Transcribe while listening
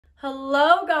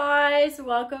Hello guys,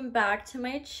 welcome back to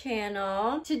my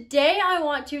channel. Today I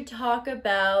want to talk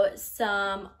about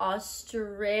some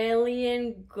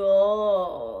Australian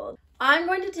gold. I'm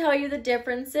going to tell you the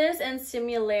differences and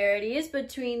similarities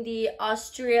between the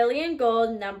Australian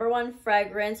Gold #1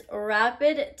 fragrance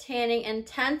Rapid Tanning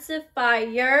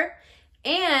Intensifier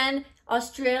and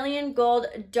Australian Gold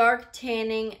Dark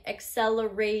Tanning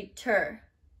Accelerator.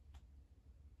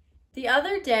 The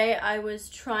other day, I was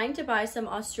trying to buy some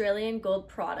Australian Gold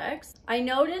products. I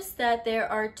noticed that there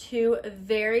are two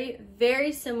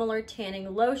very similar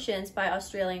tanning lotions by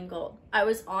Australian Gold. I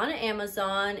was on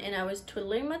Amazon and I was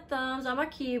twiddling my thumbs on my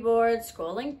keyboard,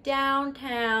 scrolling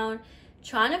downtown,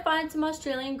 trying to find some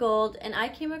Australian Gold, and I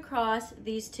came across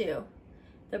these two.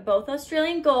 They're both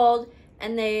Australian Gold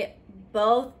and they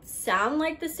both sound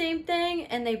like the same thing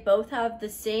and they both have the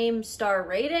same star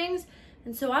ratings.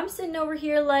 And so I'm sitting over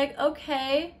here like,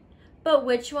 okay, but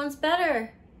which one's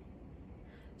better?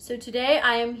 So today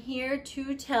I am here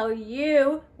to tell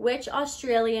you which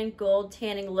Australian Gold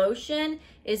tanning lotion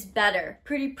is better.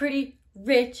 Pretty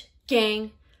rich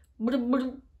gang,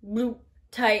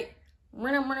 tight.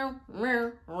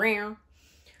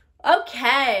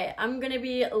 Okay, I'm gonna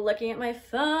be looking at my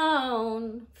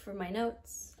phone for my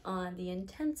notes on the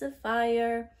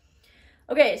Intensifier.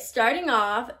 Okay, starting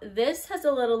off, this has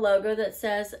a little logo that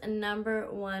says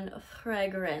 #1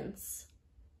 fragrance.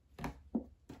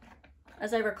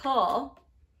 As I recall,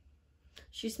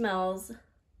 she smells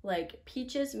like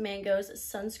peaches, mangoes,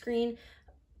 sunscreen,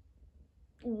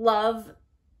 love,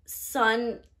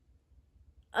 sun,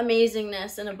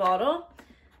 amazingness in a bottle.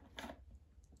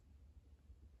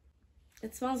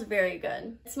 It smells very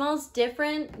good. It smells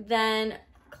different than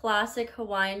classic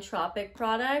Hawaiian tropic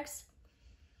products.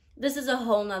 This is a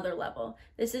whole nother level.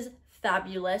 This is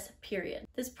fabulous, period.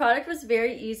 This product was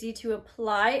very easy to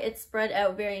apply. It spread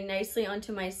out very nicely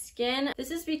onto my skin. This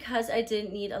is because I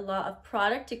didn't need a lot of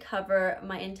product to cover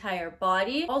my entire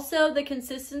body. Also, the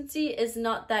consistency is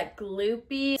not that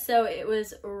gloopy, so it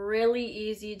was really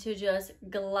easy to just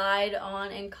glide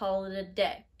on and call it a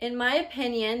day. In my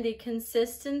opinion, the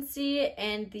consistency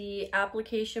and the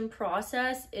application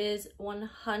process is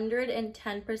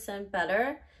 110%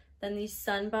 better than the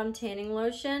Sun Bum Tanning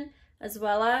Lotion, as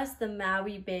well as the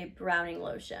Maui Babe Browning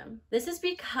Lotion. This is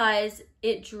because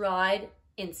it dried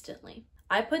instantly.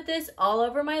 I put this all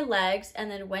over my legs and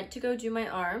then went to go do my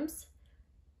arms.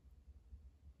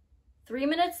 3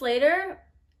 minutes later,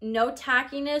 no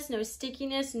tackiness, no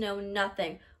stickiness, no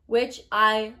nothing, which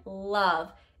I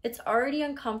love. It's already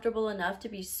uncomfortable enough to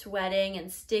be sweating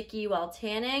and sticky while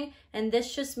tanning, and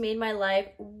this just made my life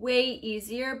way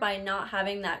easier by not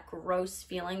having that gross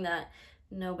feeling that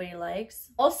nobody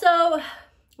likes. Also,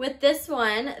 with this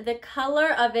one, the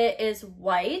color of it is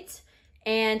white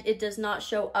and it does not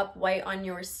show up white on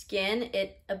your skin.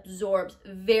 It absorbs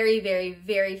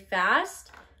very fast,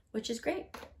 which is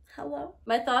great. Hello.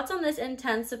 My thoughts on this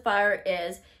intensifier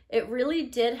is it really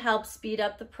did help speed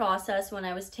up the process when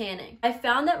I was tanning. I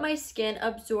found that my skin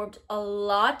absorbed a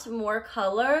lot more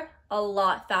color a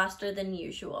lot faster than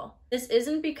usual. This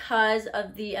isn't because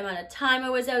of the amount of time I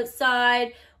was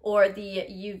outside or the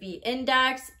UV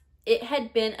index. It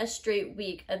had been a straight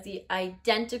week of the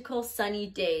identical sunny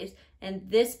days,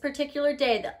 and this particular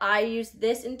day that I used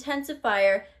this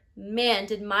intensifier, man,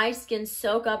 did my skin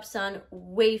soak up sun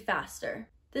way faster.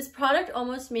 This product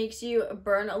almost makes you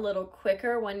burn a little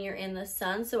quicker when you're in the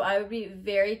sun, so I would be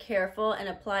very careful and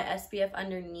apply SPF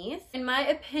underneath. In my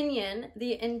opinion,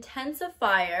 the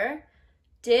intensifier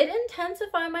did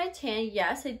intensify my tan.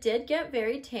 Yes, I did get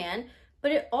very tan,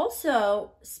 but it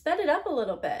also sped it up a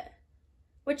little bit,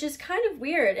 which is kind of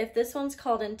weird if this one's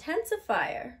called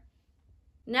intensifier.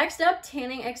 Next up,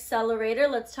 tanning accelerator.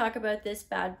 Let's talk about this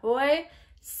bad boy.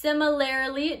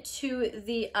 Similarly to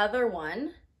the other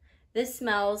one, this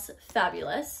smells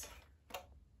fabulous.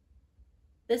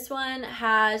 This one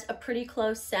has a pretty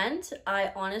close scent.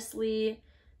 I honestly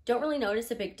don't really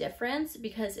notice a big difference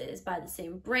because it is by the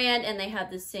same brand and they have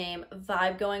the same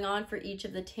vibe going on for each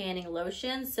of the tanning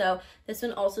lotions. So this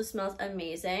one also smells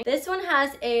amazing. This one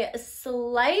has a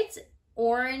slight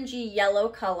orangey yellow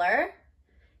color.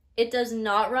 It does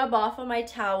not rub off on my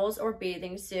towels or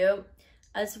bathing suit,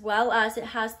 as well as it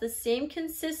has the same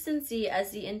consistency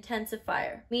as the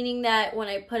intensifier, meaning that when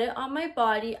I put it on my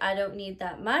body, I don't need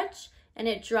that much and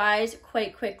it dries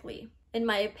quite quickly. In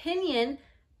my opinion,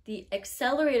 the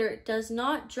accelerator does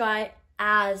not dry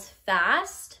as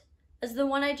fast as the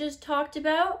one I just talked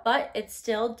about, but it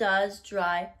still does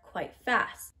dry quite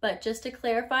fast. But just to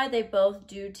clarify, they both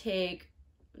do take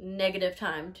negative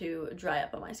time to dry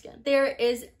up on my skin. There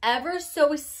is ever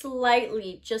so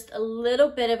slightly, just a little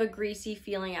bit of a greasy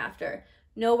feeling after.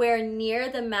 Nowhere near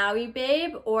the Maui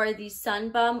Babe or the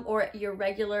Sun Bum or your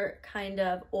regular kind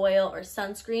of oil or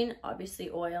sunscreen. Obviously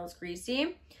oil is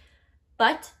greasy,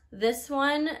 but this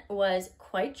one was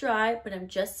quite dry, but I'm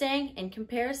just saying in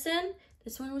comparison,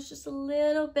 this one was just a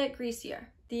little bit greasier.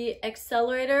 The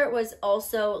Accelerator was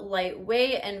also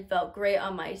lightweight and felt great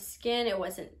on my skin. It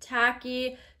wasn't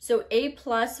tacky. So A+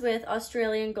 with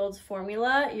Australian Gold's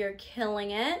formula, you're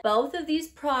killing it. Both of these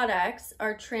products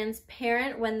are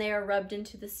transparent when they are rubbed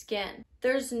into the skin.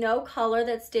 There's no color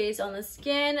that stays on the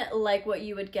skin like what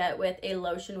you would get with a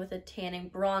lotion with a tanning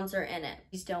bronzer in it.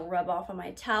 These don't rub off on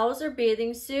my towels or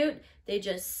bathing suit. They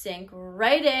just sink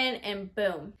right in and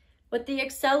boom. With the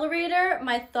Accelerator,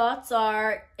 my thoughts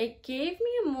are it gave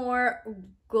me a more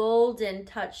golden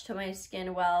touch to my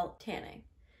skin while tanning.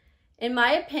 In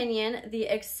my opinion, the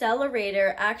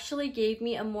Accelerator actually gave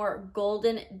me a more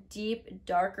golden, deep,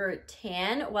 darker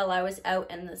tan while I was out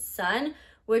in the sun,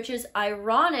 which is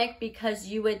ironic because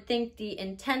you would think the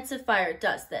Intensifier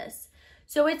does this.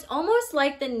 So it's almost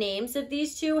like the names of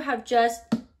these two have just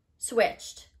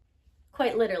switched.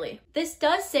 Quite literally. This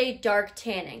does say dark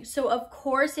tanning, so of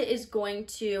course it is going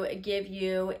to give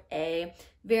you a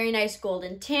very nice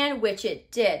golden tan, which it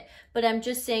did. But I'm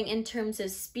just saying in terms of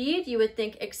speed, you would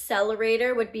think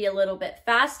Accelerator would be a little bit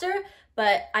faster,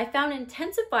 but I found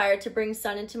Intensifier to bring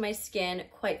sun into my skin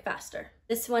quite faster.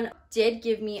 This one did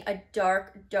give me a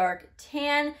dark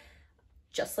tan,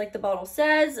 just like the bottle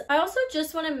says. I also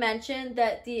just want to mention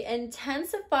that the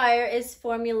Intensifier is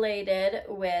formulated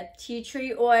with tea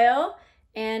tree oil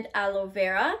and aloe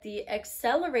vera. The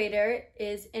Accelerator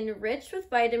is enriched with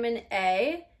vitamin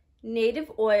A,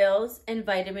 native oils, and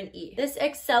vitamin E. This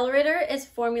Accelerator is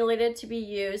formulated to be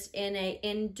used in an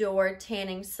indoor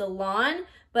tanning salon,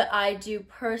 but I do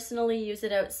personally use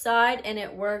it outside and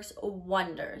it works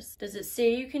wonders. Does it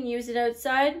say you can use it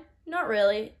outside? Not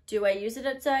really. Do I use it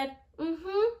outside?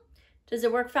 Does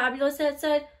it work fabulous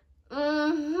outside?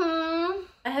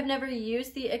 I have never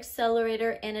used the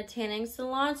Accelerator in a tanning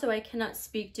salon, so I cannot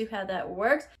speak to how that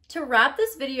works. To wrap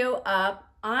this video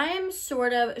up, I'm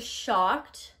sort of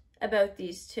shocked about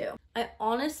these two. I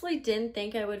honestly didn't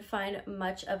think I would find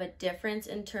much of a difference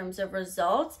in terms of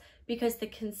results because the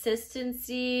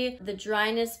consistency, the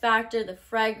dryness factor, the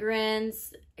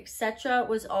fragrance, etc.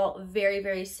 was all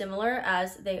very similar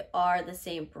as they are the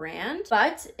same brand.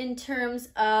 But in terms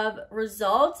of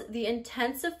results, the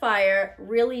Intensifier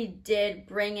really did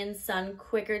bring in sun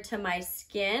quicker to my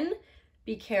skin.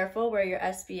 Be careful, wear your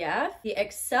SPF. The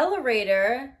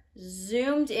Accelerator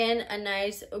zoomed in a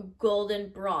nice golden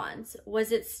bronze.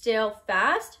 Was it still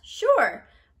fast? Sure.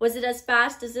 Was it as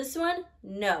fast as this one?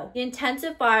 No. The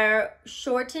Intensifier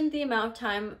shortened the amount of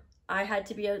time I had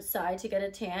to be outside to get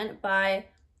a tan by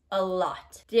a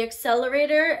lot. The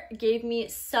Accelerator gave me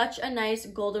such a nice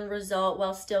golden result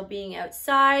while still being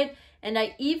outside, and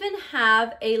I even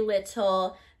have a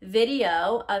little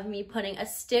video of me putting a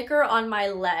sticker on my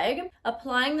leg,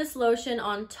 applying this lotion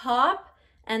on top,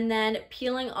 and then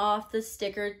peeling off the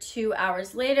sticker 2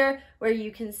 hours later, where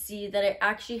you can see that I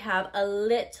actually have a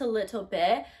little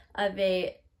bit of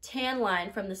a tan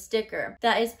line from the sticker.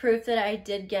 That is proof that I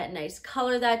did get nice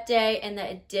color that day and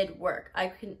that it did work. I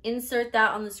can insert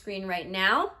that on the screen right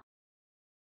now.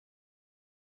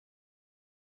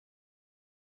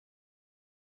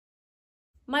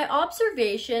 My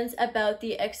observations about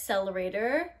the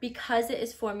Accelerator, because it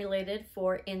is formulated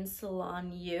for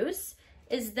in-salon use,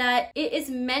 is that it is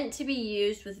meant to be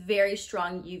used with very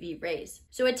strong UV rays.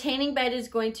 So a tanning bed is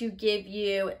going to give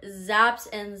you zaps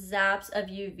and zaps of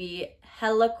UV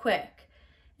hella quick.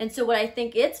 And so what I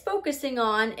think it's focusing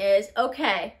on is,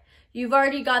 okay, you've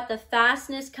already got the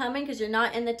fastness coming because you're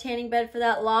not in the tanning bed for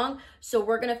that long. So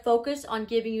we're gonna focus on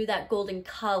giving you that golden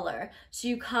color. So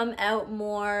you come out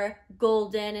more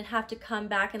golden and have to come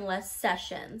back in less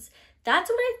sessions.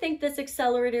 That's what I think this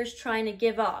Accelerator is trying to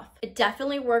give off. It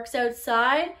definitely works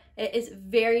outside. It is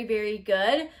very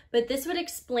good, but this would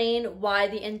explain why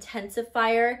the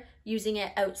Intensifier, using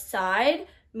it outside,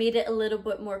 made it a little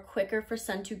bit more quicker for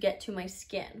sun to get to my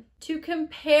skin. To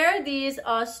compare these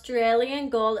Australian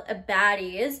Gold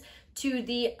baddies to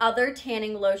the other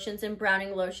tanning lotions and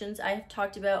browning lotions I have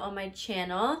talked about on my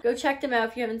channel, go check them out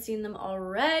if you haven't seen them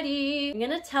already. I'm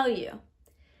gonna tell you,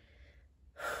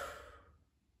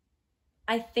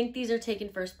 I think these are taking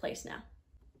first place now.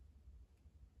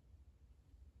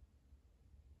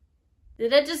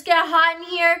 Did it just get hot in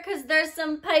here? Because there's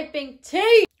some piping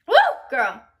tea. Woo,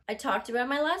 girl. I talked about in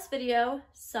my last video,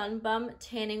 Sun Bum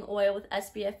Tanning Oil with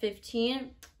SPF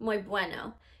 15, muy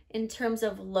bueno. In terms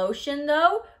of lotion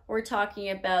though, we're talking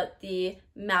about the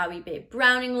Maui Babe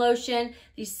Browning Lotion,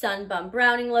 the Sun Bum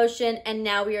Browning Lotion, and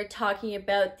now we are talking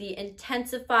about the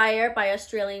Intensifier by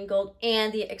Australian Gold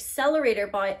and the Accelerator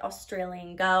by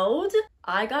Australian Gold.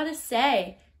 I gotta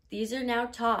say, these are now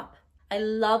top. I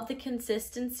love the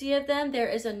consistency of them. There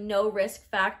is a no risk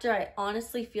factor. I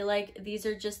honestly feel like these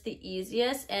are just the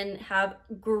easiest and have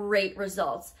great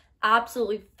results.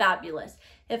 Absolutely fabulous.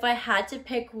 If I had to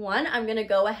pick one, I'm gonna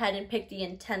go ahead and pick the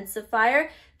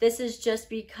Intensifier. This is just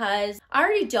because I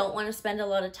already don't want to spend a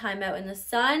lot of time out in the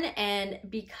sun, and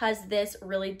because this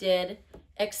really did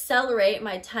accelerate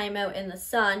my time out in the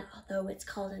sun, although it's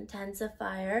called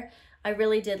Intensifier, I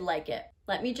really did like it.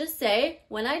 Let me just say,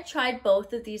 when I tried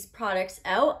both of these products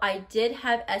out, I did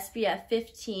have SPF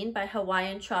 15 by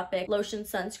Hawaiian Tropic Lotion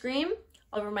Sunscreen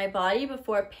over my body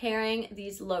before pairing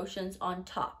these lotions on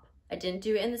top. I didn't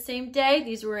do it in the same day.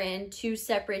 These were in 2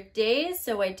 separate days,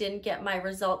 so I didn't get my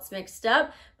results mixed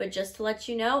up. But just to let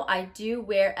you know, I do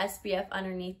wear SPF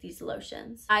underneath these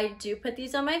lotions. I do put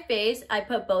these on my face. I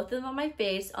put both of them on my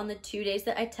face on the 2 days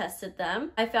that I tested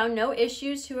them. I found no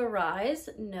issues to arise,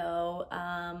 no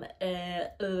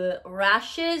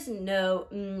rashes,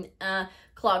 no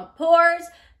clogged pores,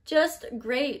 just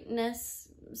greatness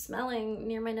smelling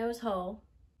near my nose hole.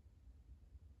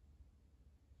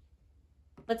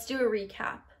 Let's do a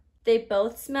recap. They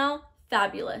both smell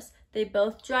fabulous. They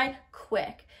both dry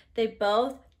quick. They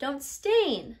both don't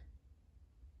stain.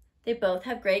 They both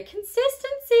have great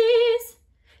consistencies.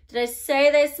 Did I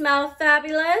say they smell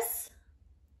fabulous?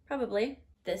 Probably.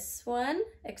 This one,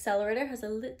 Accelerator, has a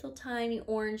little tiny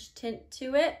orange tint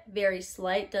to it. Very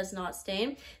slight, does not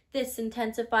stain. This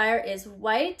Intensifier is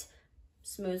white,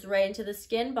 smooths right into the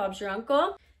skin, Bob's your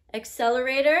uncle.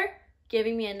 Accelerator,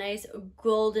 giving me a nice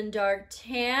golden dark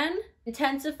tan.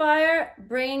 Intensifier,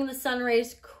 bringing the sun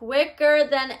rays quicker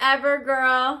than ever,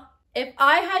 girl. If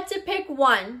I had to pick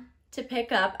one to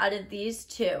pick up out of these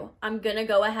two, I'm gonna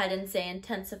go ahead and say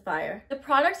Intensifier. The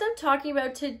products I'm talking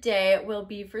about today will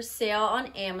be for sale on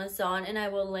Amazon, and I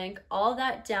will link all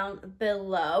that down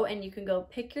below, and you can go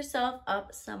pick yourself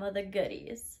up some of the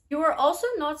goodies. You are also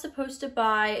not supposed to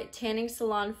buy tanning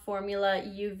salon formula,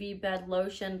 UV bed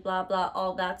lotion, blah, blah,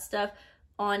 all that stuff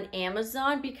on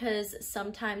Amazon, because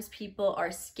sometimes people are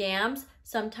scams.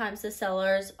 Sometimes the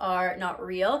sellers are not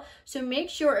real. So make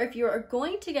sure if you are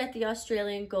going to get the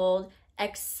Australian Gold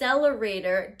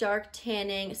Accelerator Dark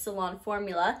Tanning Salon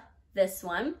Formula, this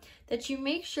one, that you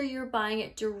make sure you're buying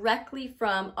it directly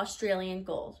from Australian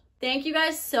Gold. Thank you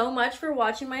guys so much for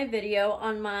watching my video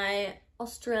on my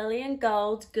Australian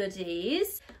Gold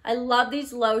goodies. I love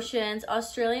these lotions.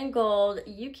 Australian Gold,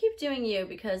 you keep doing you,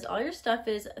 because all your stuff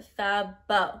is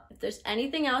fab-bo. If there's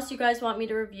anything else you guys want me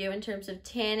to review in terms of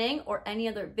tanning or any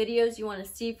other videos you want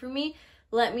to see from me,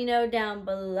 let me know down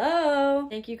below.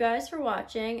 Thank you guys for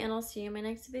watching, and I'll see you in my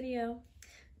next video.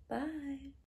 Bye.